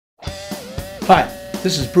Hi,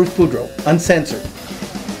 this is Bruce Boudreau, Uncensored.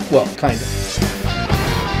 Well, kind of.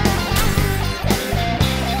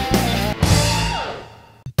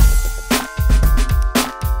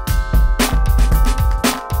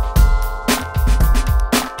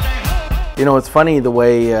 You know, it's funny the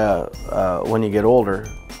way when you get older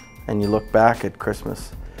and you look back at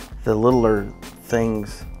Christmas, the littler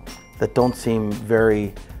things that don't seem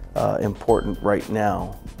very important right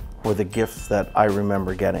now were the gifts that I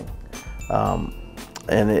remember getting.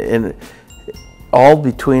 And all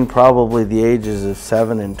between probably the ages of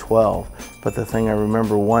 7 and 12, but the thing I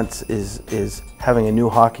remember once is having a new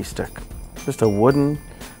hockey stick. Just a wooden,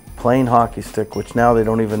 plain hockey stick, which now they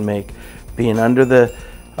don't even make, being under the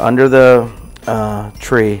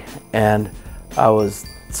tree, and I was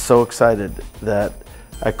so excited that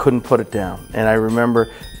I couldn't put it down. And I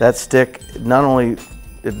remember that stick, not only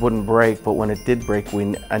it wouldn't break, but when it did break,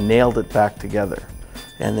 I nailed it back together,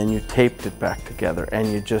 and then you taped it back together,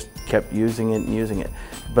 and you just kept using it and using it.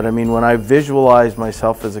 But I mean, when I visualized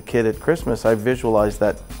myself as a kid at Christmas, I visualized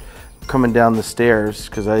that coming down the stairs,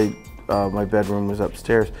 because my bedroom was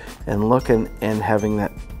upstairs, and looking and having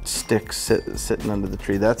that stick sitting under the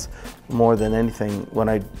tree. That's more than anything when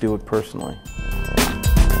I do it personally.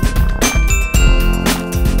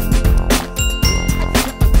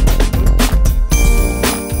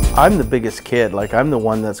 I'm the biggest kid. Like, I'm the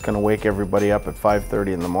one that's going to wake everybody up at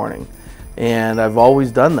 5:30 in the morning, and I've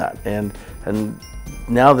always done that. And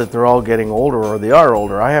now that they're all getting older, or they are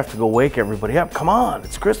older, I have to go wake everybody up. Come on,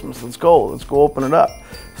 it's Christmas. Let's go open it up.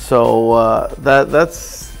 So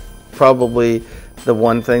that's probably the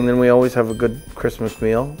one thing. Then we always have a good Christmas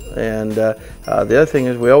meal, and the other thing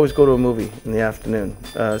is we always go to a movie in the afternoon,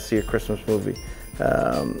 see a Christmas movie,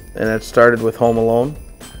 and it started with Home Alone.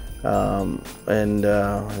 And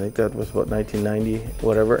I think that was about 1990,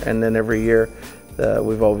 whatever. And then every year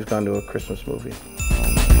we've always gone to a Christmas movie.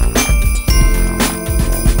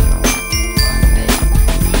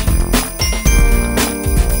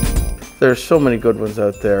 There's so many good ones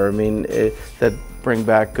out there. I mean, that bring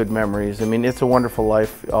back good memories. I mean, It's a Wonderful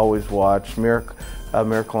Life, you always watch. Miracle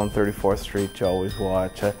on 34th Street, you always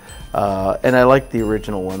watch. And I like the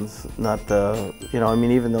original ones, not the, I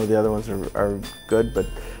mean, even though the other ones are good, but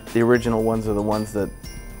the original ones are the ones that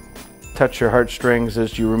touch your heartstrings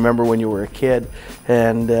as you remember when you were a kid.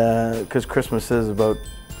 And because Christmas is about,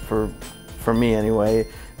 for me anyway,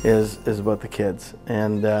 is about the kids.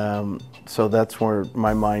 And so that's where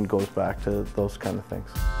my mind goes back to those kind of things.